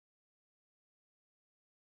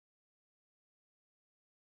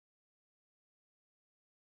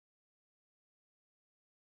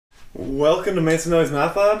Welcome to Masonelli's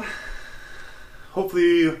Math Lab.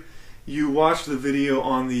 Hopefully you watched the video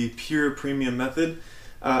on the pure premium method.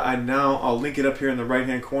 I'll link it up here in the right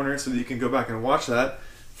hand corner so that you can go back and watch that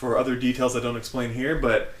for other details I don't explain here.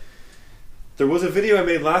 But there was a video I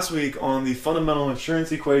made last week on the fundamental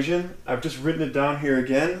insurance equation. I've just written it down here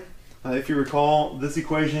again. If you recall, this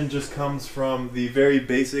equation just comes from the very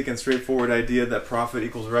basic and straightforward idea that profit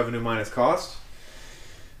equals revenue minus cost.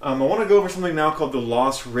 I want to go over something now called the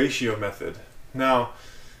loss ratio method. Now,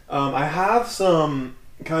 I have some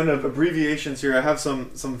kind of abbreviations here. I have some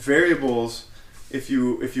variables, if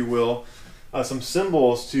you will, some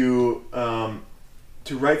symbols to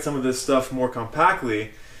write some of this stuff more compactly.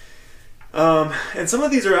 And some of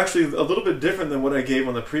these are actually a little bit different than what I gave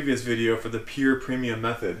on the previous video for the pure premium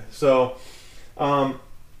method. So,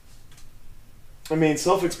 I mean,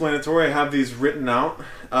 self-explanatory. I have these written out,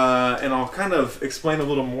 and I'll kind of explain a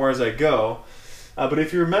little more as I go. But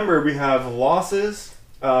if you remember, we have losses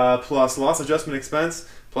plus loss adjustment expense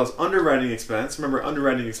plus underwriting expense. Remember,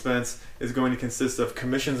 underwriting expense is going to consist of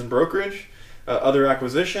commissions and brokerage, other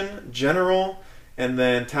acquisition, general, and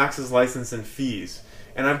then taxes, license, and fees.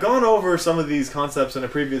 And I've gone over some of these concepts in a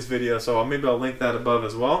previous video, so maybe I'll link that above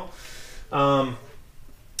as well. And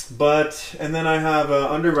then I have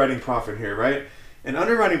underwriting profit here, right? And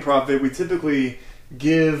underwriting profit we typically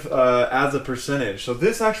give as a percentage. So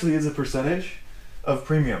this actually is a percentage of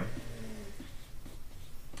premium.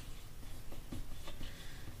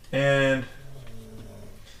 And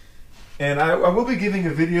I will be giving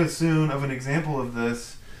a video soon of an example of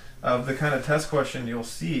this, of the kind of test question you'll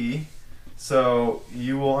see, so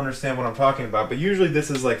you will understand what I'm talking about. But usually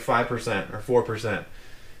this is like 5% or 4%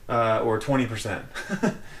 or 20%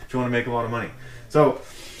 if you want to make a lot of money. So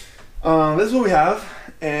this is what we have,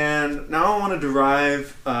 and now I want to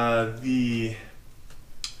derive the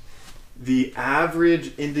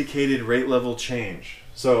average indicated rate level change.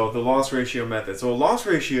 So the loss ratio method. So a loss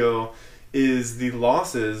ratio is the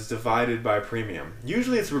losses divided by premium.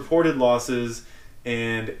 Usually it's reported losses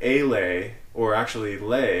and ALAE, or actually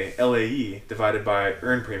LAE, divided by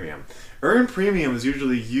earned premium. Earned premium is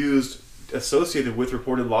usually used associated with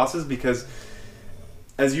reported losses because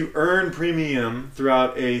as you earn premium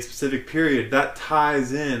throughout a specific period, that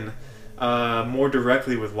ties in more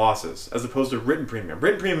directly with losses as opposed to written premium.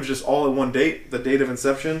 Written premium is just all at one date, the date of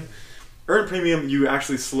inception. Earned premium, you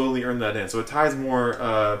actually slowly earn that in. So it ties more,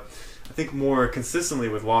 I think, more consistently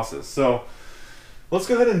with losses. So let's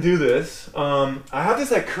go ahead and do this. I have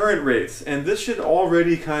this at current rates, and this should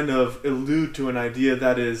already kind of allude to an idea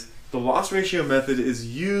that is the loss ratio method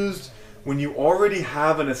is used when you already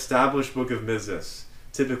have an established book of business,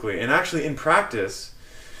 typically. And actually in practice,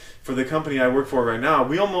 for the company I work for right now,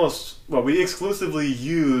 we exclusively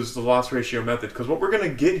use the loss ratio method because what we're going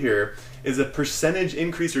to get here is a percentage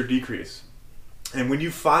increase or decrease. And when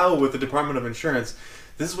you file with the Department of Insurance,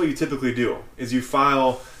 this is what you typically do, is you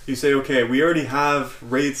file, you say, okay, we already have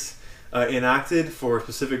rates enacted for a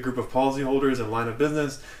specific group of policyholders and line of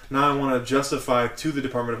business. Now I want to justify to the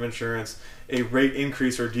Department of Insurance a rate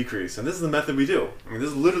increase or decrease. And this is the method we do. I mean, this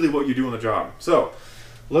is literally what you do on the job. So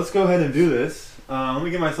let's go ahead and do this. Let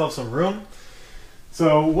me give myself some room.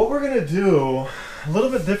 So what we're going to do, a little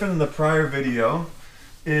bit different than the prior video,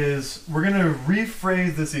 is we're going to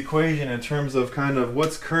rephrase this equation in terms of kind of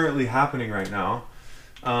what's currently happening right now.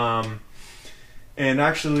 And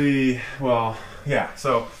actually, well, yeah,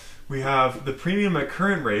 so we have the premium at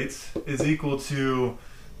current rates is equal to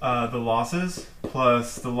the losses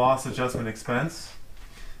plus the loss adjustment expense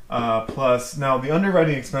plus, now the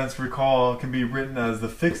underwriting expense, recall, can be written as the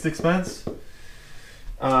fixed expense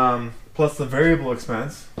plus the variable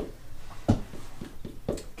expense.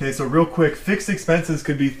 Okay, so real quick, fixed expenses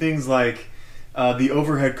could be things like the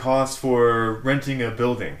overhead costs for renting a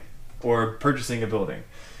building or purchasing a building.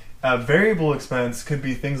 Variable expense could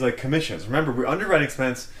be things like commissions. Remember, we're underwriting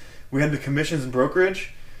expense, we had the commissions and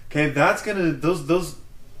brokerage. Okay, that's gonna the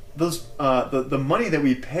money that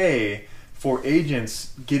we pay for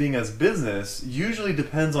agents getting us business usually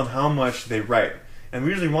depends on how much they write. And we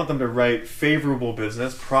usually want them to write favorable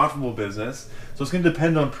business, profitable business. So it's going to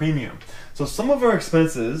depend on premium. So some of our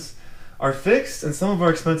expenses are fixed and some of our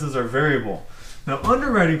expenses are variable. Now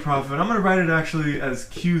underwriting profit, I'm going to write it actually as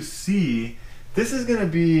QC. This is going to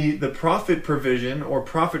be the profit provision or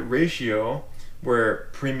profit ratio, where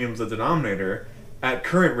premium's the denominator, at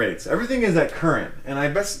current rates. Everything is at current. And I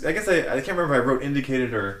guess I can't remember if I wrote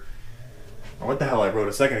indicated or what the hell I wrote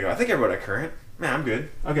a second ago. I think I wrote at current. Man, I'm good.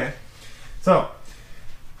 Okay. So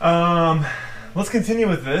let's continue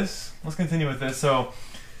with this. So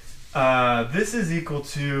this is equal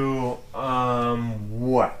to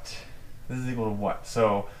what? This is equal to what?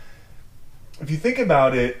 So if you think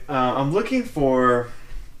about it, I'm looking for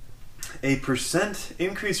a %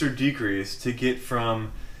 increase or decrease to get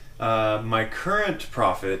from my current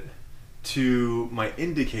profit to my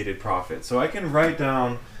indicated profit. So I can write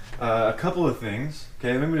down a couple of things.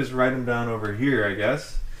 Okay, let me just write them down over here, I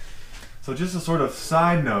guess. So just a sort of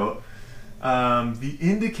side note, the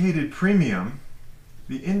indicated premium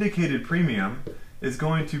is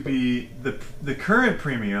going to be the current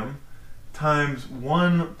premium times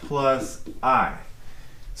 1 plus I.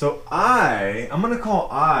 So I'm going to call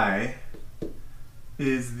I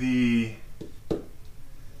is the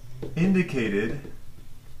indicated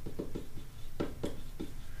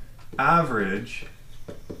average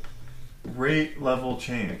rate level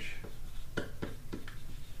change.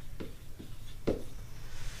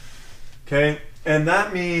 Okay, and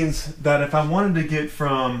that means that if I wanted to get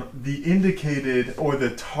from the indicated or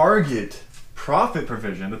the target profit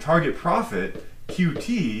provision, the target profit,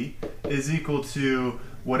 QT, is equal to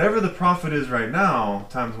whatever the profit is right now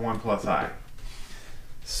times 1 plus I.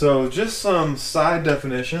 So just some side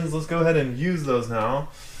definitions. Let's go ahead and use those now.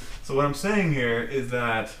 So what I'm saying here is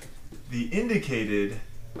that the indicated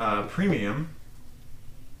premium,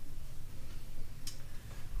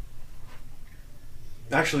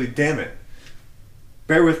 actually, damn it,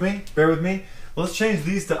 bear with me. Let's change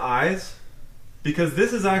these to I's, because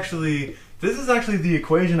this is actually the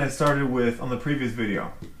equation I started with on the previous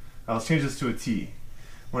video. Let's change this to a T.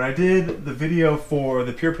 When I did the video for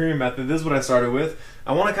the pure premium method, this is what I started with.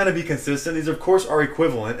 I want to kind of be consistent. These, of course, are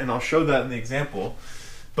equivalent, and I'll show that in the example.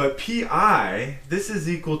 But PI, this is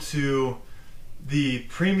equal to the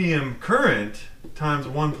premium current times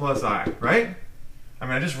 1 plus I, right? I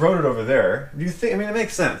mean, I just wrote it over there. Do you think, I mean, it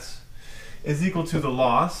makes sense. Is equal to the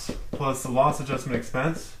loss plus the loss adjustment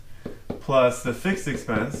expense plus the fixed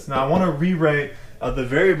expense. Now I want to rewrite the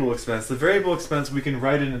variable expense. The variable expense, we can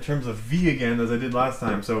write it in terms of V again, as I did last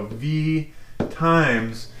time. So V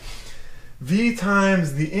times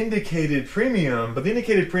the indicated premium, but the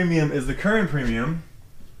indicated premium is the current premium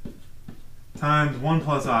times 1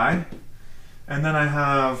 plus I, and then I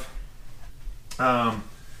have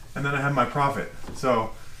my profit.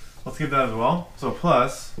 So let's give that as well. So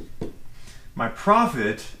plus my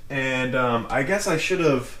profit, and I guess I should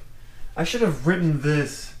have written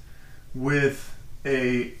this with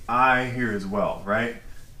a I here as well, right?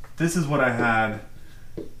 This is what I had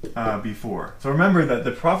before. So remember that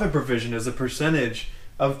the profit provision is a percentage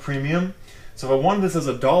of premium. So if I wanted this as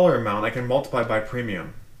a dollar amount, I can multiply by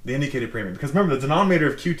premium, the indicated premium. Because remember, the denominator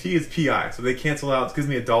of QT is PI, so they cancel out. It gives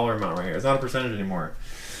me a dollar amount right here. It's not a percentage anymore.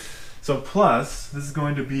 So plus, this is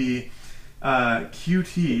going to be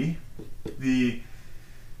QT, the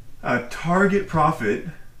target profit,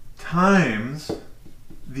 times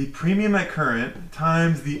the premium at current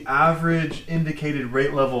times the average indicated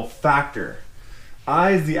rate level factor.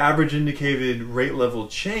 I is the average indicated rate level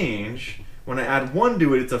change. When I add 1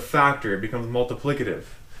 to it, it's a factor. It becomes multiplicative.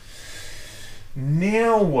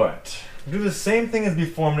 Now what? I'll do the same thing as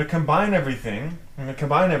before. I'm going to combine everything. I'm going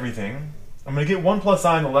to get 1 plus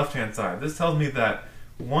I on the left-hand side. This tells me that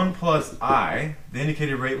 1 plus I, the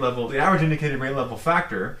indicated rate level, the average indicated rate level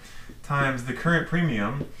factor, times the current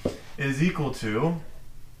premium is equal to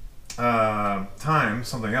times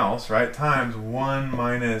something else, right? Times 1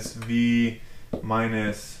 minus V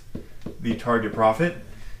minus the target profit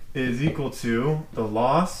is equal to the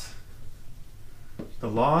loss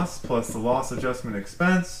plus the loss adjustment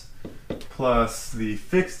expense plus the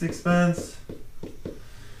fixed expense,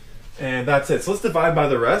 and that's it. So let's divide by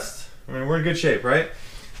the rest. I mean, we're in good shape, right?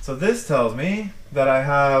 So this tells me that I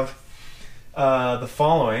have the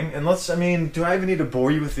following, and let's, I mean, do I even need to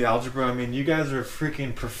bore you with the algebra? I mean, you guys are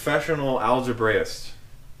freaking professional algebraists.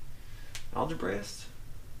 Algebraist?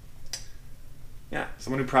 Yeah,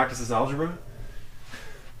 someone who practices algebra?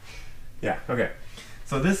 Yeah, okay.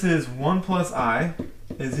 So this is 1 plus I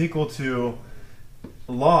is equal to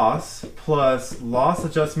loss plus loss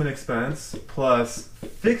adjustment expense plus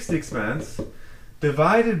fixed expense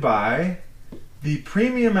divided by the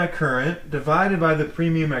premium at current divided by the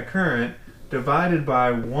premium at current divided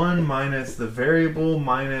by 1 minus the variable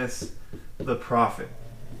minus the profit.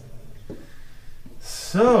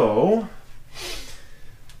 So,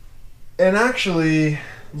 and actually,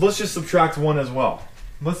 let's just subtract 1 as well.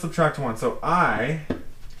 Let's subtract 1. So I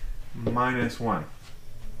minus 1.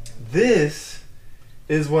 This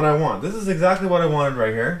is what I want. This is exactly what I wanted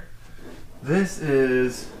right here. This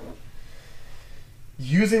is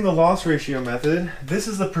using the loss ratio method. This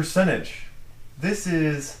is the percentage. This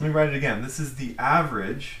is, let me write it again. This is the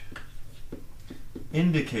average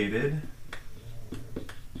indicated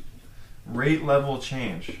rate level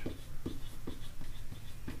change.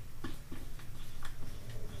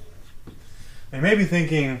 And you may be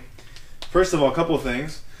thinking, first of all, a couple of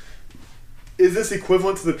things. Is this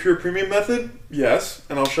equivalent to the pure premium method? Yes,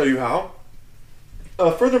 and I'll show you how.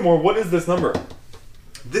 Furthermore, what is this number?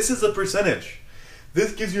 This is a percentage.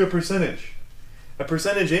 This gives you a percentage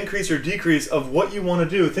increase or decrease of what you want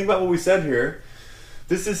to do. Think about what we said here.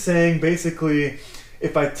 This is saying basically,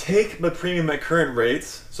 if I take the premium at current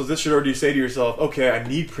rates, so this should already say to yourself, okay, I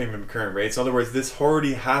need premium at current rates. In other words, this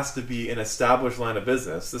already has to be an established line of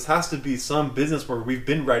business. This has to be some business where we've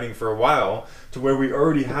been writing for a while to where we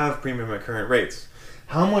already have premium at current rates.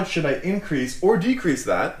 How much should I increase or decrease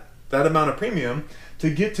that amount of premium to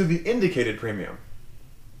get to the indicated premium?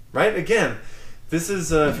 Right? Again, this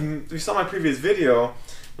is, if you saw my previous video,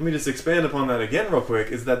 let me just expand upon that again real quick,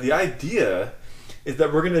 is that the idea is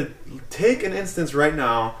that we're going to take an instance right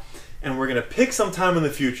now and we're going to pick some time in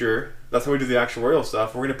the future. That's how we do the actuarial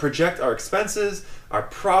stuff. We're going to project our expenses, our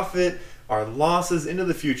profit, our losses into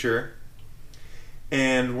the future,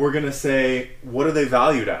 and we're going to say, what are they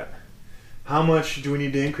valued at? How much do we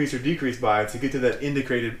need to increase or decrease by to get to that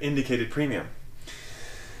indicated premium?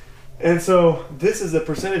 And so this is a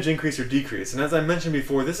percentage increase or decrease. And as I mentioned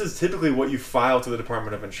before, this is typically what you file to the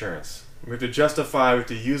Department of Insurance. We have to justify, we have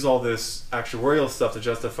to use all this actuarial stuff to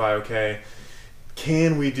justify, okay,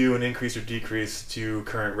 can we do an increase or decrease to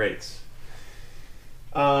current rates?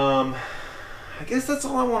 I guess that's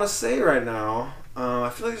all I want to say right now. I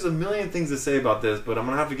feel like there's a million things to say about this, but I'm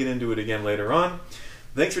going to have to get into it again later on.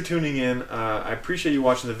 Thanks for tuning in. I appreciate you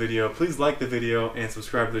watching the video. Please like the video and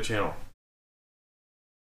subscribe to the channel.